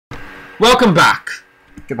Welcome back.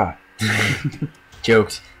 Goodbye.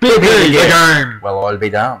 Jokes. Big game. Well, I'll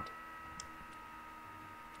be down.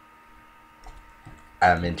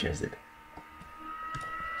 I'm interested.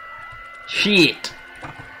 Shit.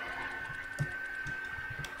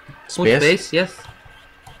 Space? Space, yes.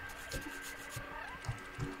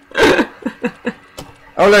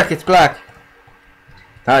 Oh look, it's black.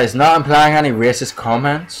 That is not implying any racist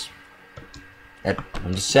comments.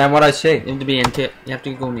 I'm just saying what I see. You have to be into it. You have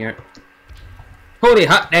to go near it. Holy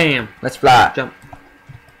hot damn. Let's fly. Jump.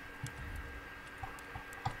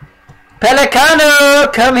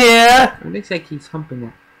 Pelicano, come here. It looks like he's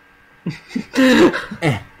humping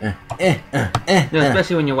it. No,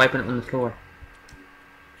 especially when you're wiping it on the floor.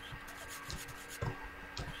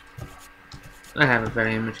 I have a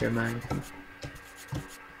very immature mind.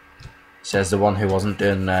 Says the one who wasn't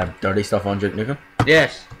doing dirty stuff on Duke Nukem.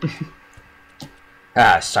 Yes.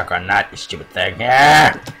 Ah, suck on that, you stupid thing.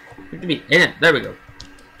 Yeah. You have to be in it. There we go.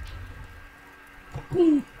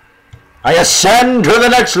 I ascend to the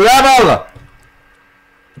next level.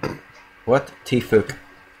 What? T-Fook.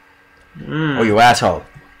 Oh, you asshole.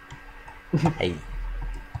 Hey.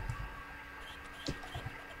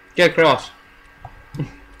 Get across.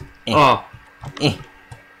 Oh.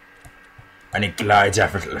 And it glides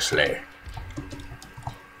effortlessly.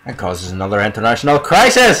 That causes another international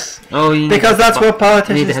crisis! Oh, you because that's what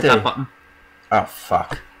politicians you need to hit do. that button. Oh,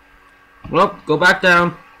 fuck. Well, go back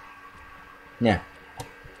down. Yeah.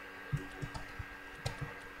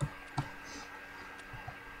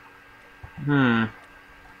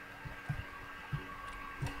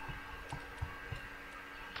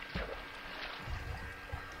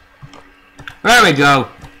 There we go.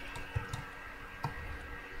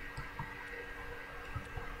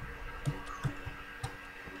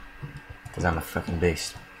 Because I'm a fucking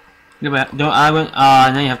beast. Yeah, but don't I went?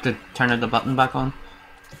 Now you have to turn the button back on.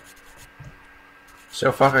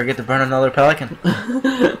 So fuck, I get to burn another pelican.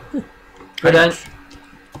 Go down.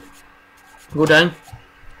 Go down.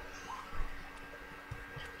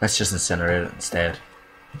 Let's just incinerate it instead.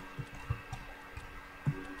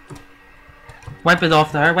 Wipe it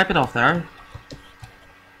off there. Wipe it off there.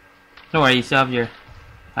 Don't worry, you still have your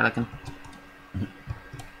pelican.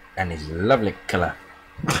 And he's a lovely killer.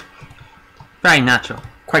 Very natural.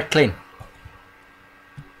 Quite clean.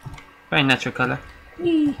 Very natural colour.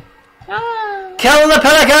 Kill the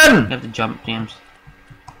pelican! You have to jump, James.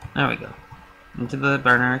 There we go. Into the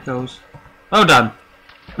burner it goes. Well done.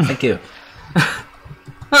 Thank you.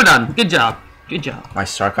 Well done. Good job. Good job. My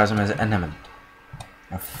sarcasm is imminent.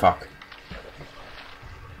 Oh fuck.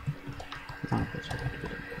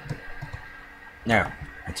 No.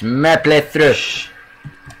 It's my playthrough.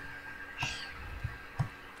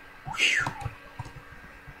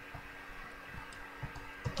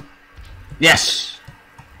 Yes!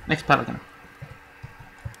 Next pelican.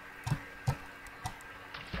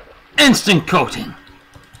 Instant coating!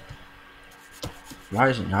 Why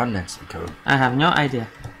is it not an instant code? I have no idea.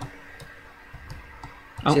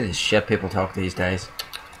 Oh. See this shit people talk these days.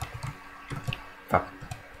 Fuck.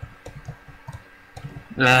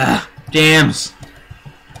 Ugh, James!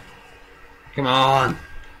 Come on!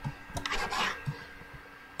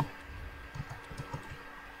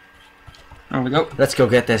 There we go. Let's go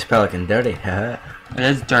get this pelican dirty. It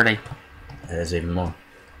is dirty. It is even more.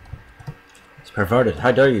 It's perverted.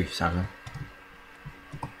 How dare you, Samuel?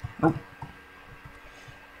 Oh.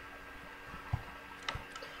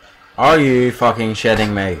 Are you fucking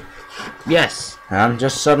shitting me? Yes. I'm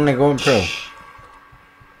just suddenly going pro.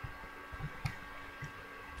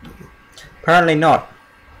 Apparently not.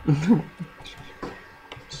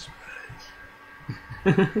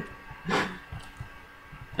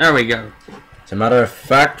 There we go. As a matter of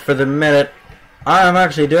fact, for the minute, I am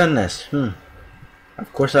actually doing this.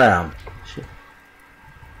 Of course I am. Shit.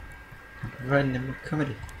 Writing in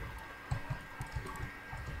comedy.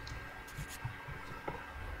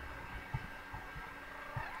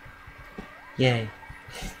 Yay.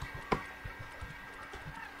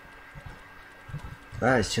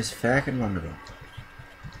 That is just fucking wonderful.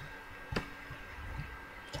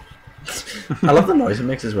 I love the noise it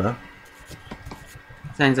makes as well.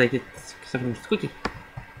 Sounds like it's something squeaky.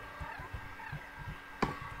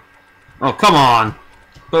 Oh, come on!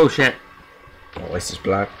 Bullshit. Oh, this is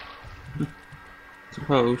black.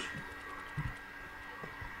 Suppose.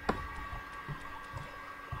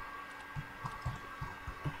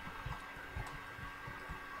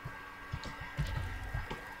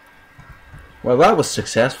 Well, that was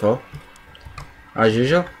successful. As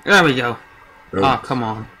usual. There we go. Right. Oh, come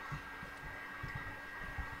on.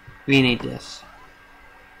 We need this.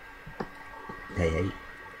 Hey.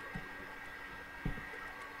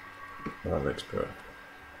 Well, explore.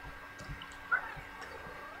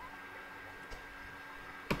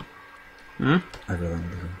 Hmm? Everything.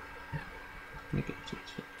 Make it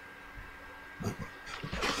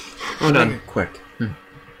hold on. Quick.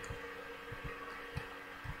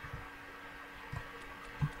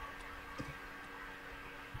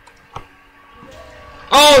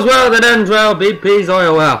 All's well that ends well. BP's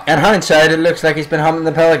oil well. In hindsight, it looks like he's been humping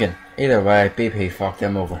the Pelican. Either way, BP fucked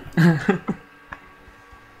him over.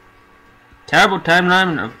 Terrible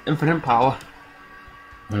timeline of infinite power.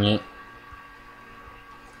 Mm.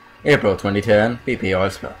 April 2010, BP oil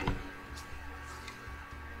spill.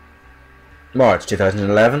 March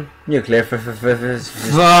 2011, nuclear Fukushima.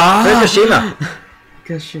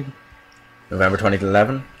 November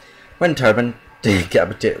 2011, wind turbine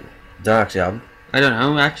decapitated. Dark job. I don't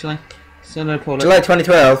know, actually. Still no pull it. July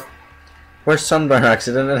 2012, worst sunburn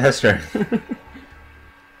accident in history.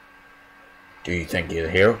 Do you think you're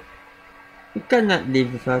the hero? You cannot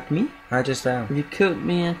live without me. I just am. If you killed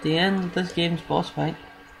me at the end of this game's boss fight,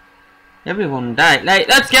 everyone died. Like,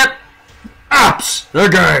 let's get apps the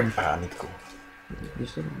game. I need to go. You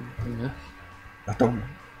still yeah. I don't.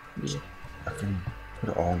 Yeah. I can put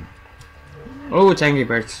it on. Oh, it's Angry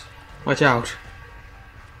Birds. Watch out.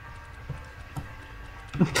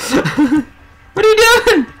 What are you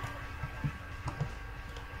doing?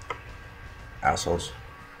 Assholes.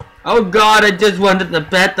 Oh god, I just wanted to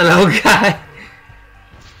pet the little guy.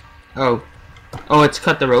 Oh. Oh, it's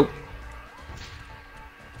cut the rope.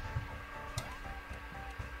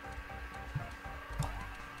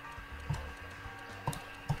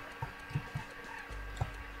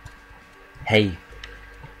 Hey.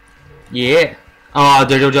 Yeah. Oh,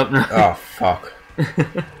 there's no jump now. Oh, fuck.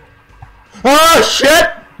 Oh, shit!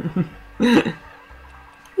 That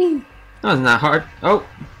wasn't that hard. Oh.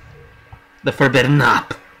 The forbidden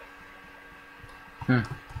nap.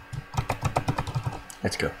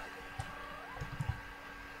 Let's go.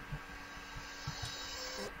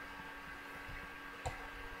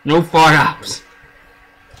 No far apps.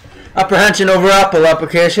 Apprehension over Apple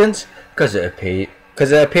applications because it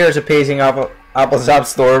appears appeasing Apple's App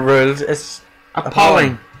Store rules. It's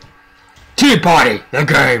Appalling. Tea Party, the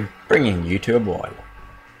game. Bringing you to a boil.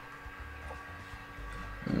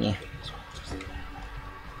 Yeah.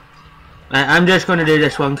 I'm just going to do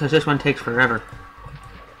this one because this one takes forever.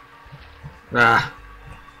 Ah.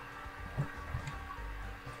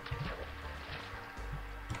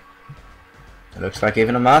 It looks like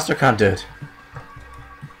even a master can't do it.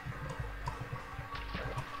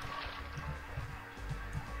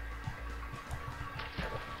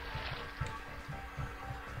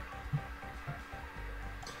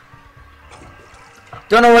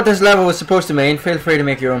 Don't know what this level was supposed to mean. Feel free to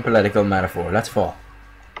make your own political metaphor. Let's fall.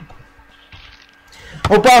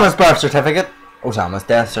 Obama's birth certificate. Osama's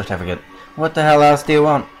death certificate. What the hell else do you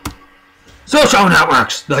want? Social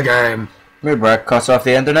networks, the game. Moodbrack cuts off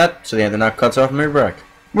the internet, so the internet cuts off Moodbrack.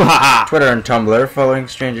 Twitter and Tumblr following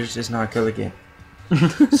strangers is not a killer game.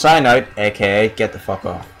 Sign out, aka get the fuck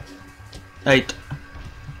off. 8.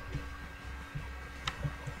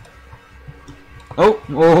 Oh,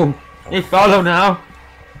 oh, hey, follow now.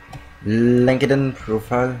 LinkedIn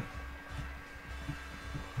profile.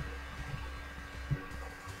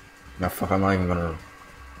 No, fuck, I'm not even gonna.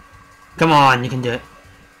 Come on, you can do it.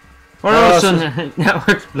 What Oh, else so- on the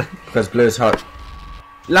networks? Because blue is hot.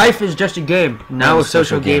 Life is just a game. Now Oh, it's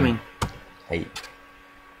social gaming. Hey.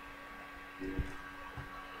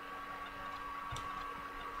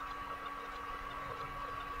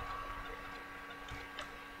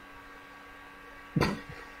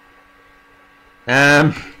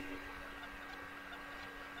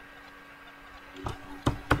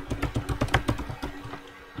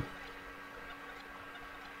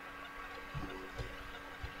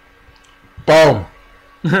 Boom.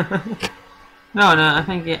 No, I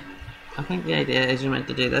think the idea is you're meant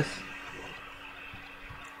to do this.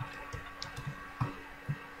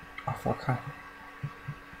 Oh, fuck her.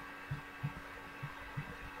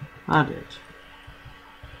 I'll do it.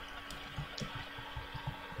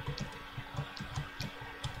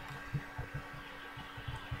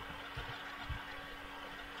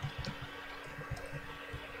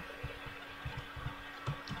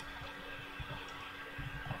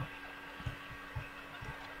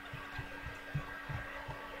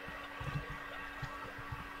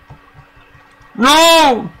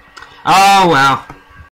 No! Oh well.